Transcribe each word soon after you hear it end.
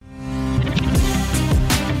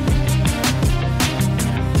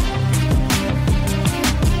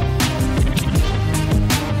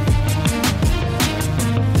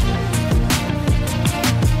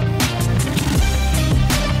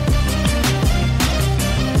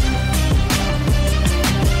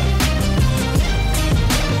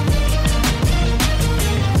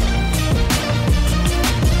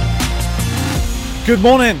Good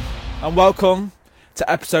morning and welcome to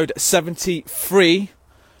episode 73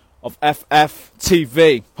 of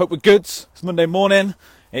FFTV. Hope we're good. It's Monday morning.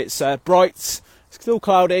 It's bright. It's still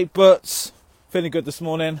cloudy, but feeling good this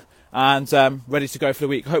morning and ready to go for the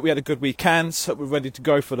week. Hope we had a good weekend. Hope we're ready to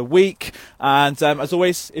go for the week. And as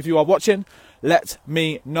always, if you are watching, let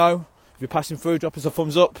me know. If you're passing through, drop us a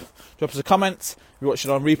thumbs up, drop us a comment. If you're watching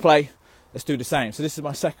on replay, let's do the same. So this is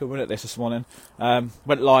my second run at this morning.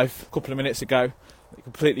 Went live a couple of minutes ago. It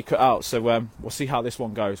completely cut out, so we'll see how this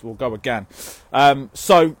one goes. We'll go again.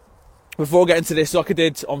 So before getting to this, like I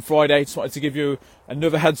did on Friday, just wanted to give you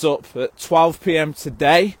another heads up. At 12 p.m.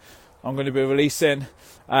 today, I'm going to be releasing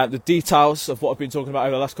the details of what I've been talking about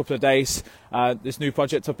over the last couple of days. This new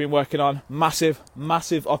project I've been working on, massive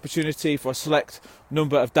opportunity for a select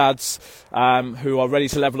number of dads who are ready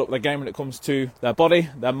to level up their game when it comes to their body,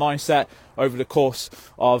 their mindset over the course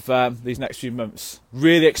of these next few months.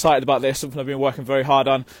 Really excited about this, something I've been working very hard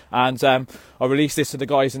on, and I released this to the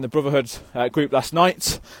guys in the Brotherhood group last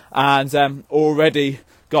night, and already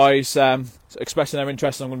guys expressing their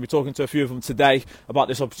interest, and I'm going to be talking to a few of them today about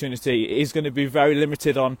this opportunity. It is going to be very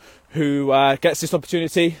limited on who gets this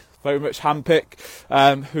opportunity, very much handpick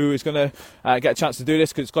who is going to get a chance to do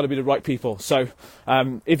this, because it's got to be the right people. So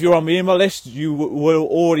if you're on my email list, you will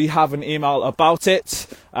already have an email about it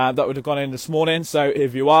that would have gone in this morning. So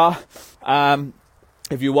if you are on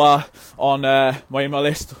my email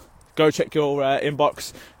list, go check your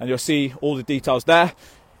inbox and you'll see all the details there.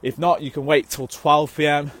 If not, you can wait till 12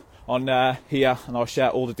 p.m. on here, and I'll share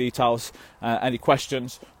all the details. Any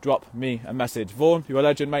questions, drop me a message. Vaughan, you're a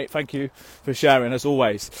legend, mate. Thank you for sharing, as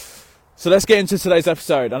always. So let's get into today's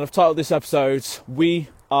episode, and I've titled this episode, We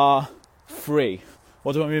Are Free.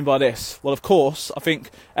 What do I mean by this? Well, of course, I think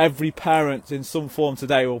every parent in some form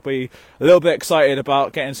today will be a little bit excited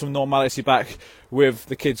about getting some normality back with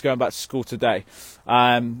the kids going back to school today.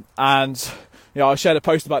 And, you know, I shared a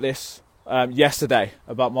post about this yesterday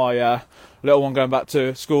about my little one going back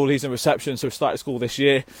to school. He's in reception, so we started school this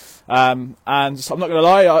year, and I'm not going to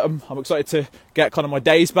lie, I'm excited to get kind of my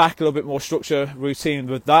days back, a little bit more structure, routine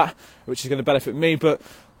with that, which is going to benefit me. But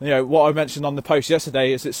you know, what I mentioned on the post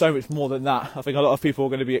yesterday is it's so much more than that. I think a lot of people are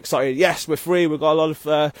going to be excited. Yes, we're free, we've got a lot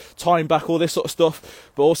of time back, all this sort of stuff.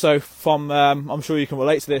 But also from, I'm sure you can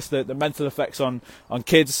relate to this, the mental effects on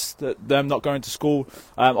kids, them not going to school.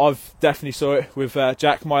 I've definitely saw it with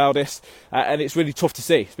Jack, my eldest, and it's really tough to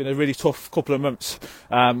see. It's been a really tough couple of months,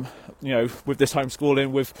 you know, with this homeschooling,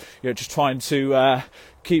 with, you know, just trying to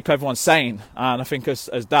keep everyone sane. And I think as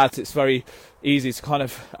dads, it's very easy to kind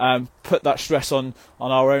of put that stress on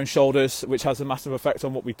our own shoulders, which has a massive effect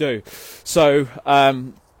on what we do. So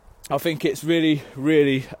I think it's really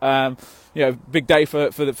you know, big day for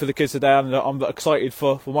the kids today, and I'm excited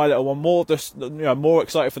for my little one, more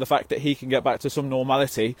excited for the fact that he can get back to some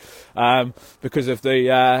normality, because of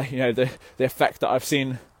the you know, the effect that I've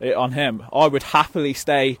seen it on him. I would happily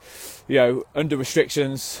stay, you know, under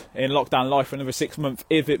restrictions in lockdown life for another 6 months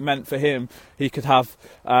if it meant for him he could have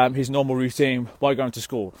his normal routine by going to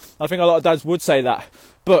school. I think a lot of dads would say that,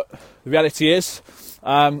 but the reality is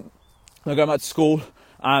they're going back to school,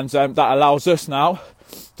 and that allows us now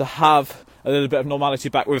to have a little bit of normality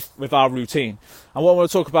back with our routine. And what I want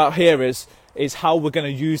to talk about here is how we're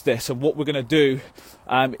going to use this, and what we're going to do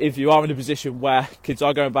if you are in a position where kids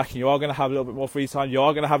are going back and you are going to have a little bit more free time, you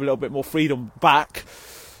are going to have a little bit more freedom back.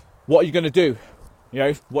 What are you going to do? You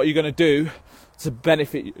know, what are you going to do to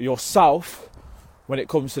benefit yourself when it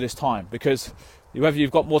comes to this time? Because whether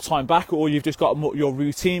you've got more time back or you've just got your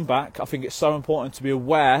routine back, I think it's so important to be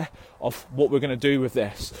aware of what we're going to do with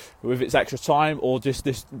this, whether it's extra time or just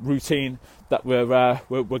this routine that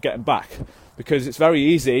we're getting back. Because it's very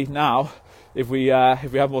easy now, if we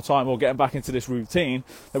have more time or getting back into this routine,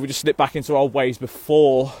 that we just slip back into old ways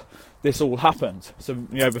before this all happened. So,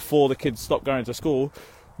 you know, before the kids stopped going to school,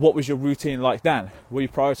 what was your routine like then? Were you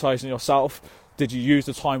prioritising yourself? Did you use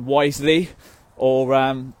the time wisely, or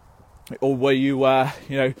were you,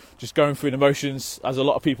 you know, just going through the motions as a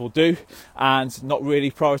lot of people do, and not really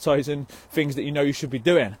prioritising things that you know you should be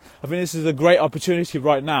doing? I think this is a great opportunity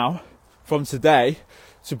right now, from today,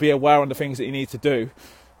 to be aware of the things that you need to do.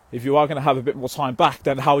 If you are going to have a bit more time back,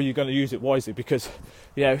 then how are you going to use it wisely? Because,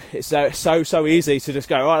 you know, it's so easy to just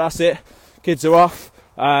go, right, that's it, kids are off,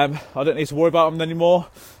 I don't need to worry about them anymore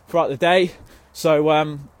throughout the day, so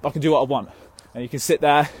I can do what I want. And you can sit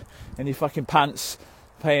there in your fucking pants,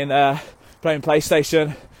 playing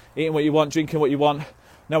PlayStation, eating what you want, drinking what you want.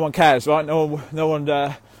 No one cares, right? No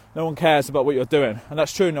one cares about what you're doing, and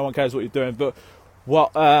that's true. No one cares what you're doing. But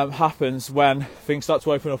what happens when things start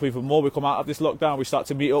to open up even more. We come out of this lockdown, we start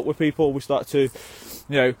to meet up with people, we start to,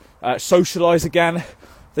 socialise again.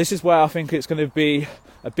 This is where I think it's going to be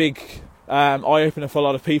a big eye-opener for a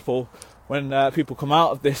lot of people when people come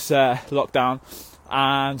out of this lockdown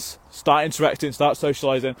and start interacting, start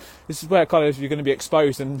socialising. This is where kind of you're going to be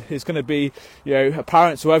exposed, and it's going to be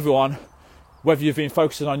apparent to everyone whether you've been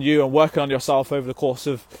focusing on you and working on yourself over the course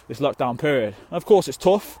of this lockdown period. And of course, it's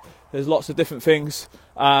tough. There's lots of different things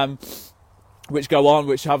which go on,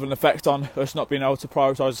 which have an effect on us not being able to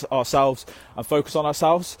prioritise ourselves and focus on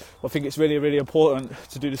ourselves. I think it's really, really important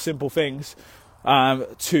to do the simple things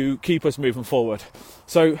to keep us moving forward.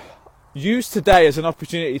 So use today as an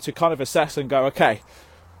opportunity to kind of assess and go, okay,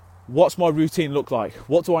 what's my routine look like?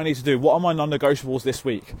 What do I need to do? What are my non-negotiables this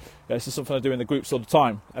week? This is something I do in the groups all the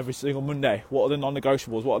time, every single Monday. What are the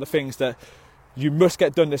non-negotiables? What are the things that you must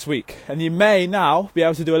get done this week? And you may now be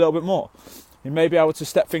able to do a little bit more. You may be able to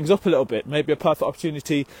step things up a little bit. Maybe a perfect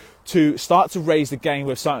opportunity to start to raise the game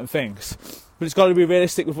with certain things. But it's got to be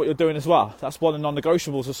realistic with what you're doing as well. That's why the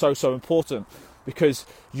non-negotiables are so important, because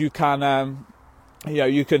you can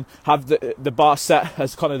you can have the bar set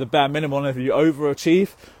as kind of the bare minimum. If you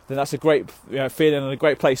overachieve, then that's a great feeling and a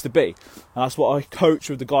great place to be. And that's what I coach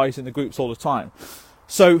with the guys in the groups all the time.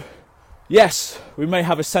 So yes, we may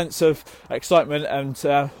have a sense of excitement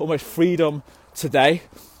and almost freedom today,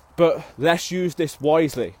 but let's use this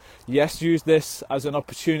wisely. Yes, use this as an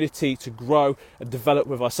opportunity to grow and develop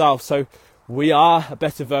with ourselves. So we are a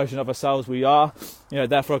better version of ourselves. We are,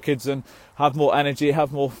 there for our kids and have more energy,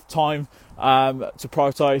 have more time to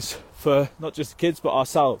prioritise for not just the kids but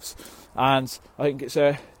ourselves. And I think it's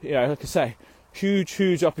a, like I say,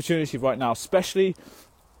 huge opportunity right now, especially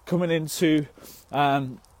coming into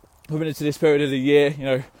this period of the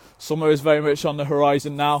year. Summer is very much on the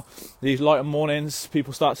horizon now. These lighter mornings,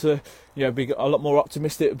 people start to be a lot more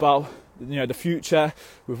optimistic about the future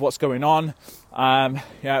with what's going on. And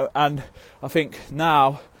I think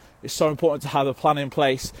now it's so important to have a plan in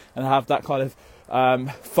place and have that kind of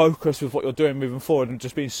focus with what you're doing moving forward, and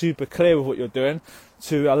just being super clear with what you're doing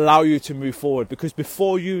to allow you to move forward. Because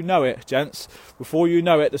before you know it, gents, the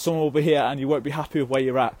summer will be here and you won't be happy with where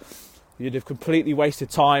you're at. You'd have completely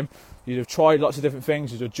wasted time. You'd have tried lots of different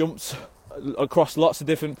things. You'd have jumped across lots of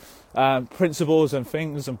different principles and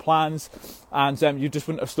things and plans, and you just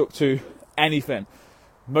wouldn't have stuck to anything.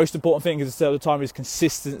 Most important thing is all the time is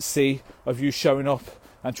consistency of you showing up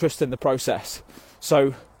and trusting the process.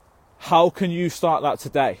 So how can you start that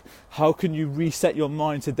today? How can you reset your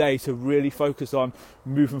mind today to really focus on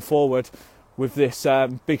moving forward with this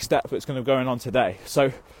big step that's going to go on today?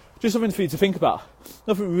 So just something for you to think about.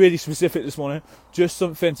 Nothing really specific this morning, just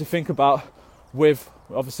something to think about, with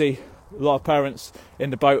obviously a lot of parents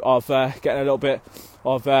in the boat of getting a little bit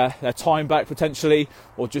of their time back potentially,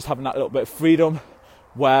 or just having that little bit of freedom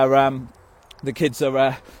where the kids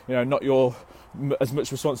are not your as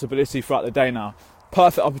much responsibility throughout the day now.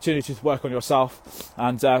 Perfect opportunity to work on yourself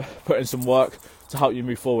and put in some work to help you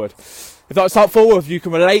move forward. If that was helpful, or if you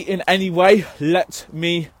can relate in any way, let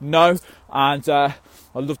me know, and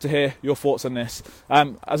I'd love to hear your thoughts on this.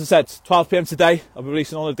 As I said, 12 p.m. today, I'll be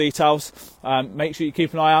releasing all the details. Make sure you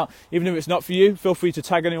keep an eye out. Even if it's not for you, feel free to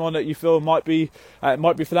tag anyone that you feel might be for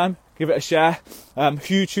them. Give it a share.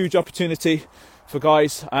 Huge opportunity for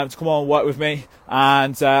guys to come on and work with me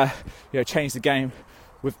and change the game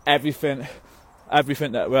with everything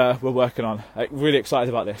that we're working on. Really excited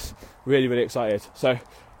about this. Really excited. So,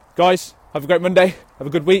 guys, have a great Monday. Have a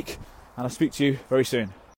good week, and I'll speak to you very soon.